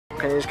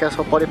Can you just guess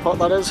what body part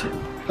that is?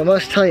 I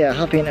must tell you, I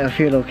have been to a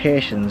few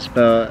locations,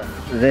 but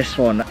this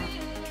one...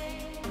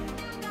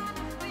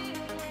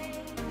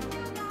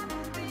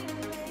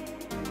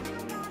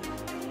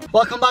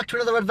 Welcome back to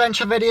another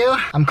adventure video.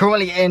 I'm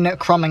currently in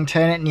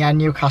Cramlington near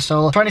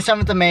Newcastle.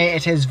 27th of May,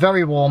 it is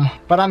very warm,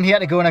 but I'm here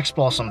to go and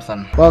explore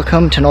something.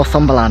 Welcome to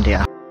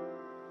Northumberlandia.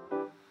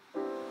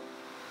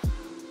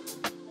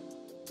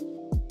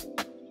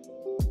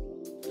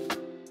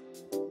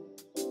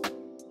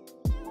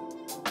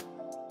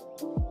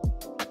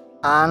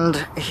 And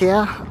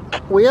here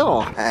we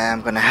are.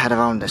 I'm gonna head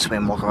around this way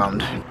and walk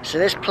around. So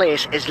this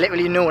place is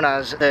literally known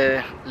as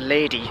the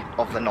Lady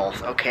of the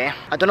North, okay?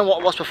 I don't know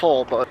what it was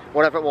before, but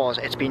whatever it was,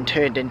 it's been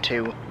turned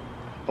into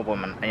a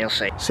woman, and you'll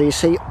see. So you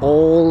see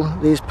all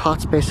these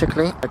parts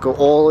basically that go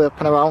all the way up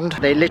and around.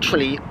 They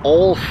literally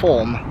all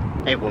form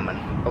a woman,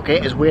 okay?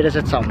 As weird as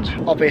it sounds.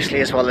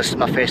 Obviously as well, this is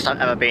my first time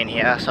ever being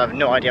here, so I have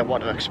no idea what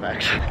to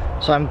expect.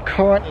 So I'm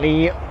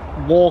currently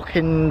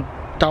walking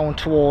down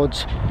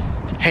towards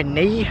her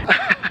knee,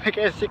 I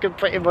guess you can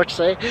pretty much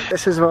say.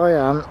 This is where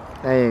I am.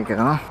 There you go.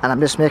 And I'm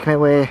just making my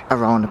way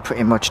around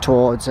pretty much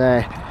towards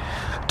her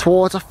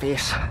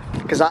face,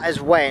 because that is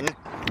when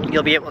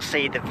you'll be able to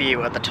see the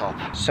view at the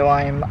top. So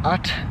I'm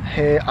at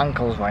her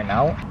ankles right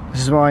now.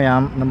 This is where I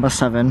am, number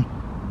 7.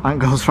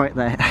 Ankles right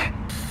there. I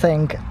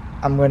think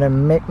I'm gonna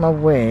make my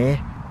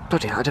way.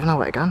 Bloody hell, I don't know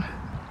where again.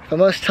 I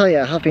must tell you,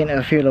 I have been to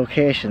a few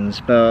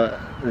locations, but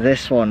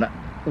this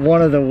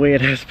one of the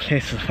weirdest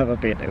places I've ever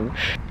been to,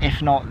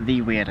 if not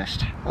the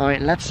weirdest.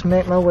 Alright, let's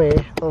make my way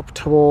up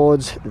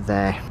towards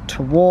there,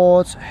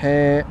 towards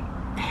her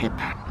hip.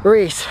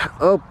 Right,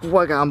 up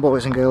we go,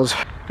 boys and girls.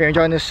 If you're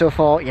enjoying this so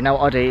far, you know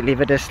what to do. Leave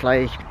a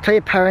dislike, tell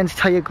your parents,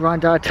 tell your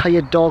granddad, tell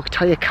your dog,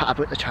 tell your cat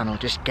about the channel.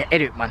 Just get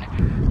it out,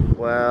 man.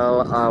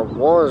 Well, I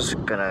was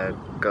gonna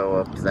go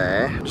up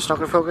there. Just not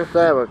gonna focus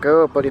there, we'll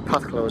go, buddy,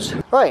 path closed.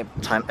 Right,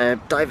 time to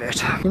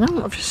divert. You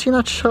know, I've just seen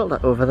that shelter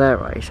over there,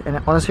 right? And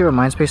it honestly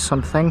reminds me of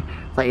something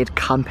that you'd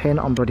campaign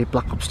on bloody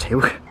Black Ops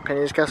 2. Can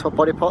you just guess what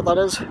body part that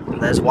is?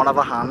 There's one of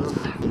her hands.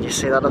 You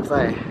see that up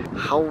there?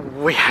 How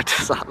weird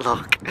does that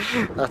look?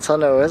 That's her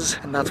nose,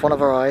 and that's one of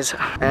her eyes.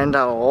 And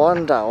I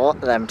wonder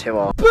what them two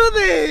are.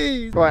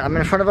 Boobies! Right, I'm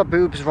in front of her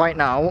boobs right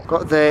now.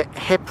 Got the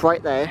hip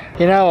right there.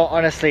 You know,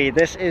 honestly,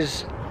 this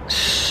is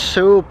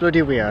so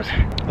bloody weird.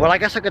 Well, I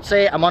guess I could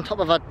say I'm on top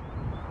of a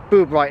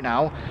boob right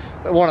now,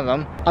 one of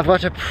them. I've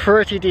got a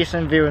pretty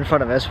decent view in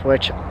front of us,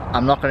 which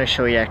I'm not going to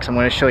show you because I'm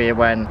going to show you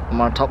when I'm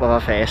on top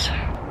of her face.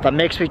 That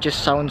makes me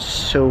just sound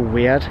so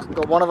weird.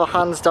 Got one of her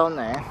hands down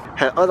there,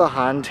 her other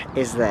hand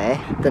is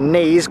there, the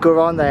knees go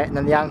around there, and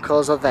then the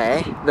ankles are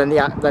there, then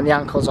the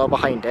ankles are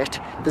behind it.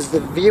 There's the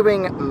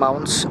viewing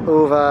mounts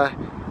over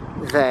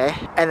there,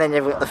 and then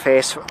you've got the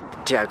face.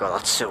 Dear God,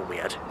 that's so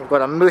weird. You've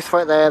got a mouth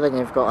right there, then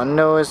you've got a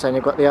nose, then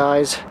you've got the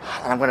eyes.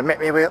 And I'm gonna make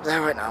my way up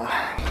there right now.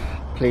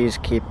 Please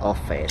keep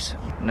off face.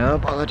 No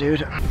bother,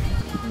 dude.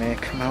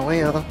 Make my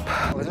way up.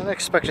 I didn't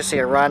expect to see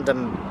a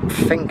random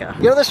finger.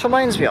 You know what this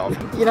reminds me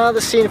of? You know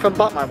the scene from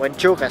Batman when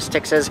Joker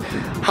sticks his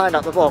hand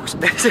out the box?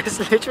 This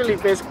is literally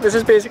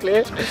basically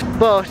it.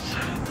 But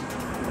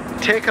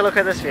take a look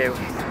at this view.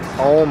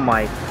 Oh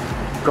my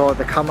God,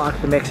 the camera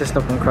actually makes this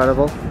look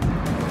incredible.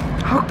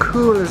 How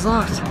cool is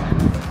that?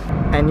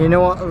 And you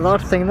know what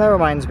that thing there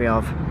reminds me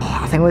of?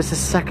 I think it was the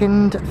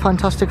second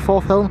Fantastic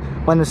Four film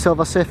when the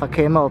Silver Surfer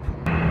came up.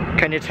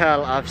 Can you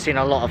tell I've seen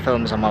a lot of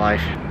films in my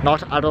life?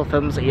 Not adult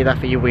films either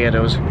for you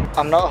weirdos.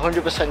 I'm not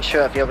 100%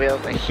 sure if you'll be able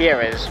to hear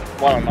us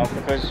well enough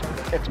because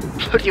it's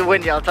bloody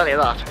windy, I'll tell you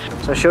that.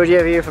 So I showed you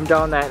a view from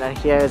down there, and then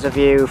here's a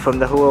view from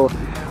the whole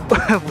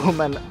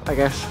woman, I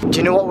guess. Do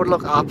you know what would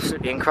look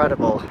absolutely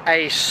incredible?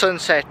 A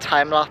sunset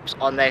time lapse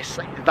on this,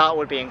 that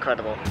would be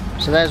incredible.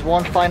 So there's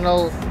one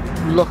final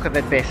look of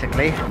it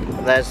basically.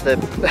 There's the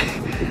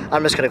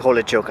I'm just gonna call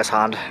it Joker's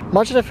hand.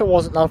 Imagine if it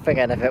wasn't that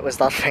finger and if it was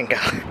that finger.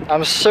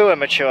 I'm so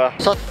immature.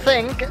 So I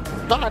think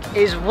that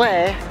is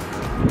where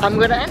I'm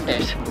gonna end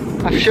it.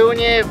 I've shown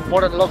you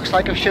what it looks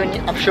like. I've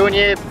shown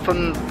you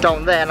from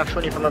down there, and I've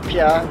shown you from up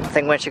here. I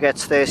think when she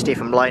gets thirsty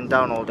from lying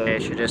down all day,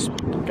 she just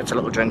gets a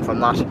little drink from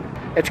that.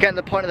 It's getting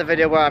to the point of the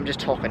video where I'm just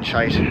talking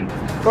shite.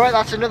 Right,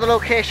 that's another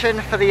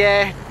location for the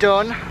year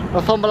done.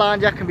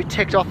 Northumberlandia can be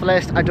ticked off the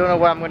list. I don't know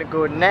where I'm going to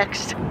go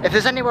next. If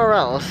there's anywhere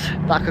else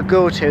that I could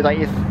go to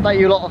that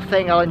you lot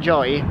think I'll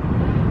enjoy,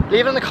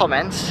 leave it in the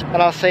comments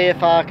and I'll see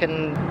if I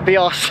can be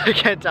arsed to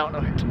get down to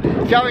it.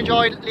 If you have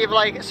enjoyed, leave a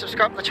like,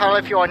 subscribe to the channel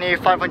if you are new,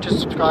 500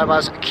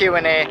 subscribers, Q&A,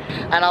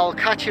 and I'll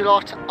catch you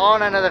lot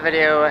on another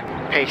video.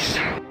 Peace.